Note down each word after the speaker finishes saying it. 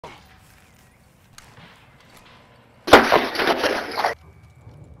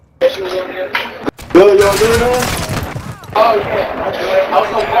y'all doing that? Oh, yeah. I was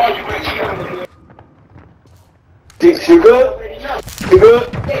gonna call you when you you good? You good?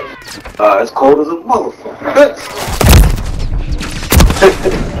 It's cold as a motherfucker.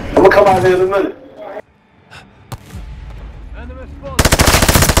 I'm gonna come out there in a minute. Enemy spotted.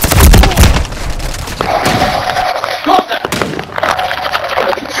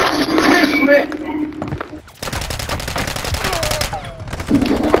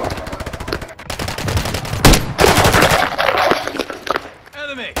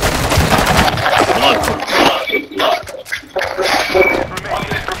 Enemy.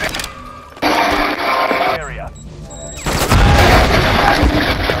 Area.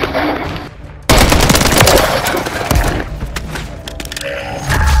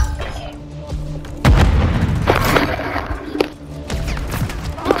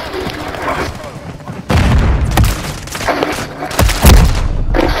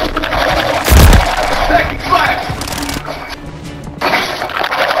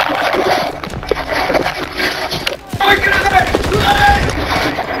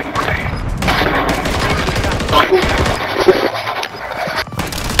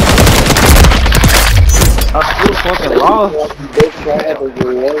 I still fucking lost.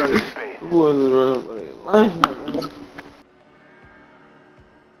 Who was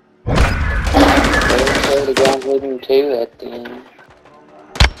the ground leading to at the end.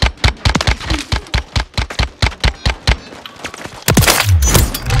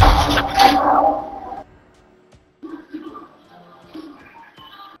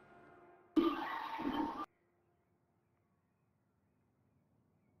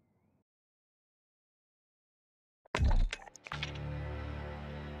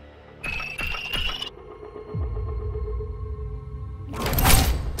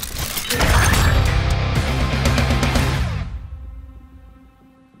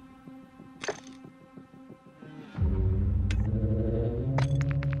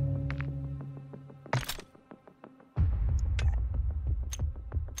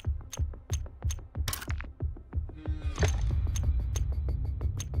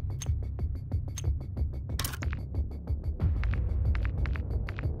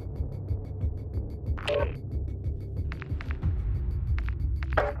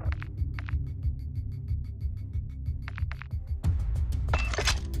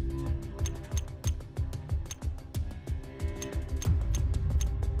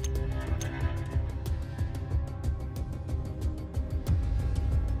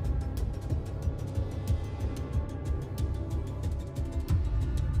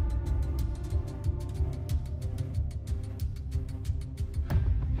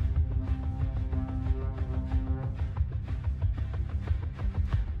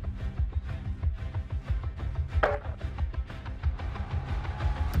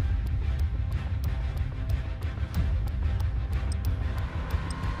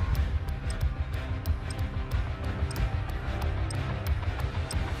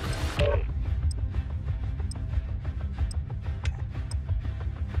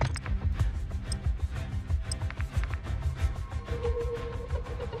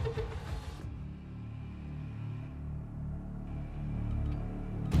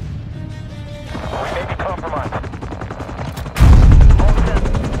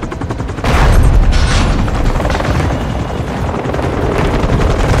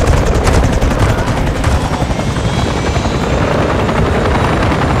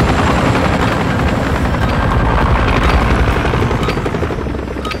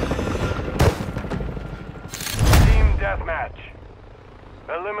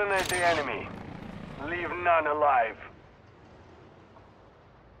 Eliminate the enemy. Leave none alive.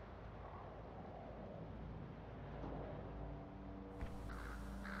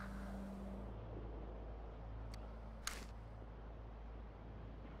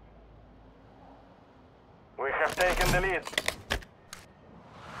 We have taken the lead.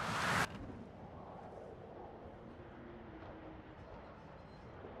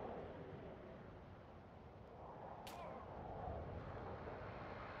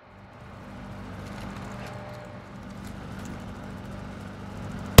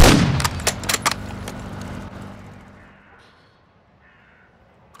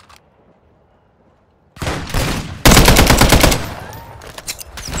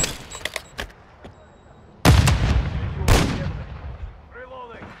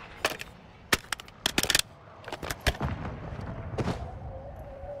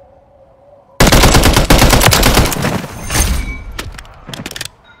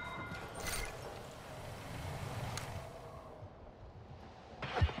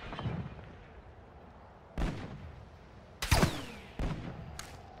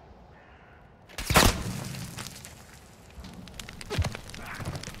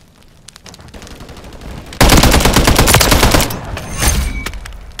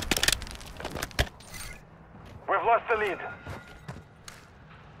 lost the lead.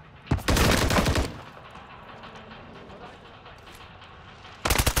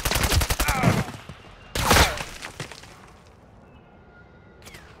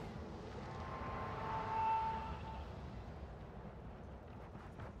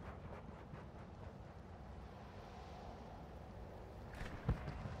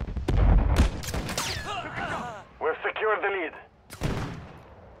 We've secured the lead.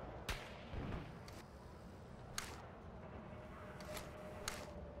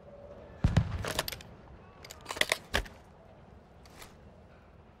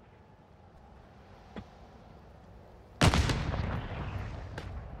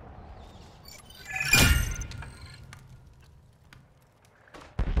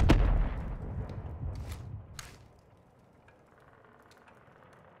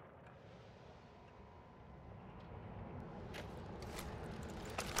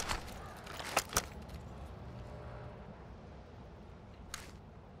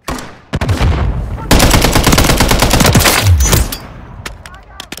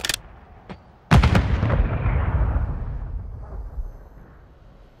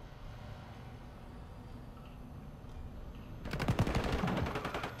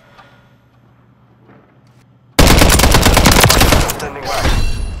 Standing by.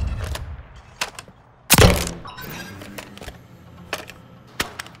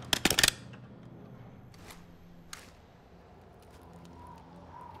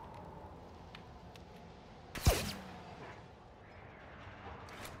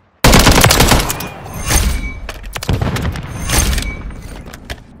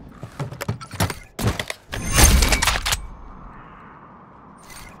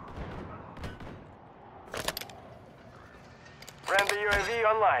 Friendly UAV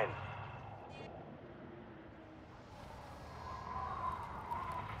online.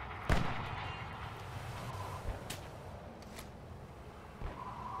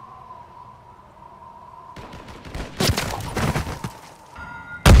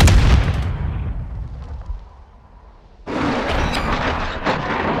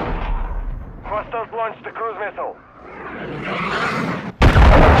 Hostiles launched the cruise missile.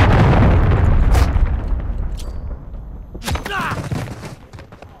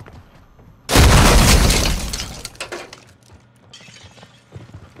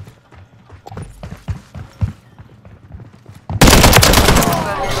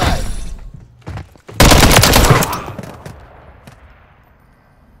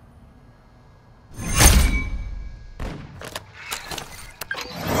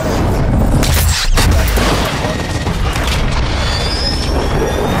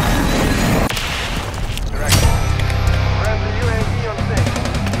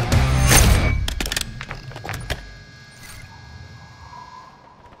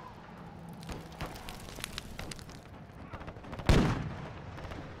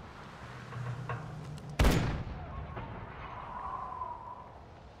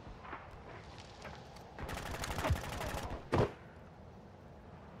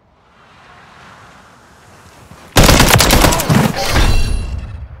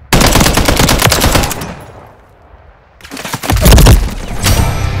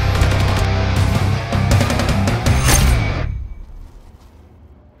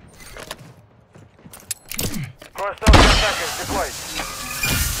 Hostile attackers deployed.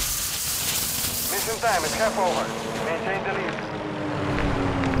 Mission time is half over. Maintain the lead.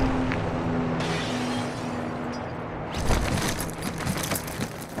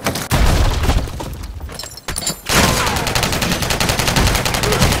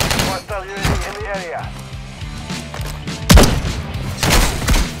 Hostile UAV in the area.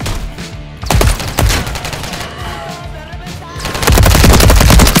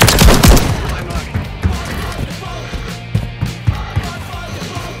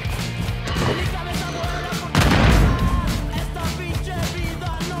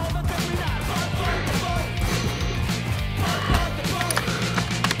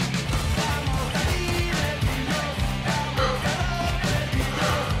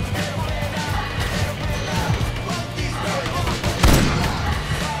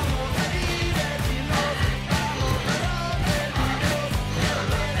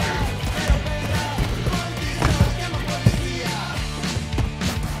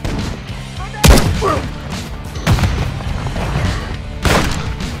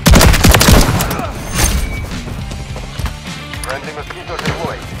 Friendly mosquito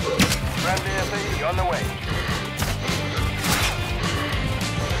deployed. Friendly SAE on the way.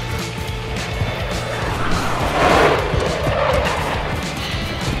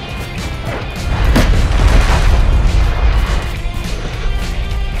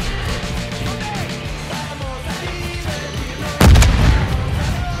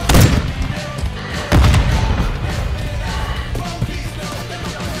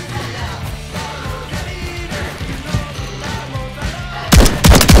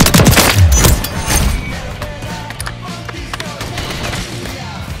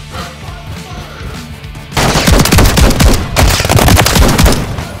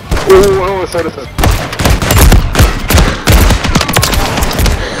 side.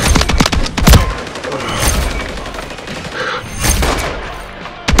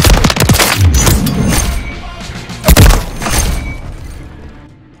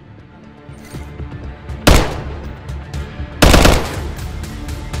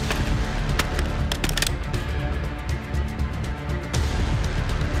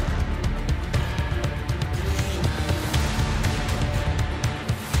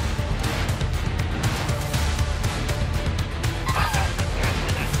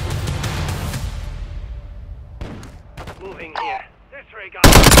 Moving here. Disregard.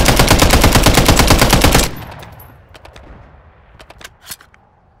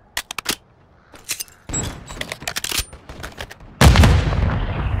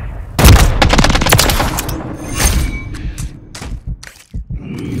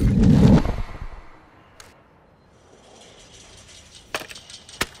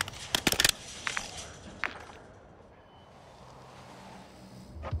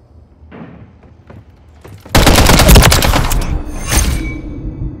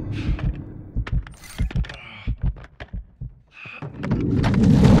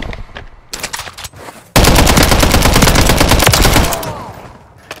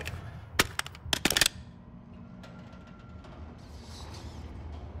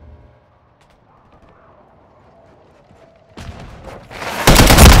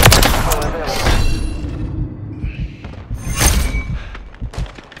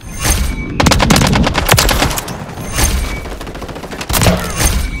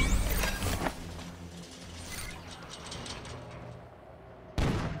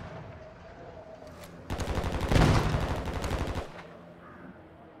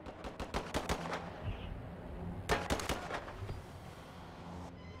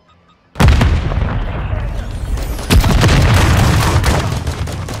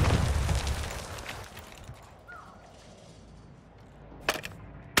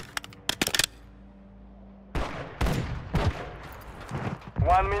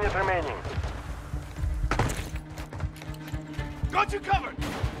 One minute remaining. Got you covered!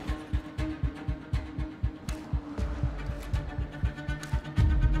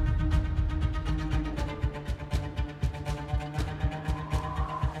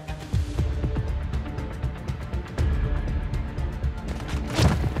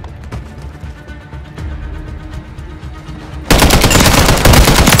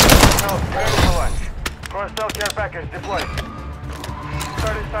 Ready for launch. Hostile care package deployed.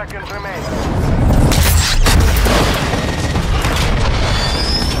 30 seconds remain.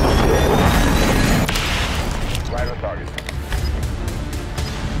 Right on target.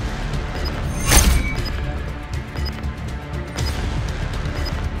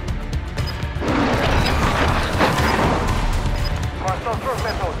 Hostile troop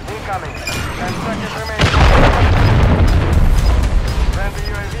missiles incoming. 10 seconds remaining. Friendly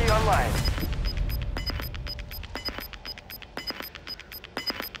UAV online.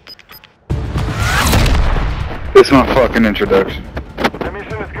 This is my fucking introduction. The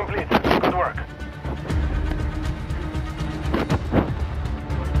mission is complete. Good work.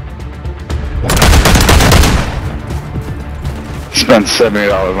 Spent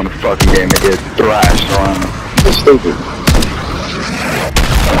 $70 on a fucking game to get thrashed around. It's stupid.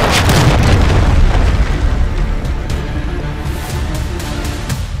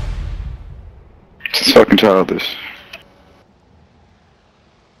 It's fucking childish.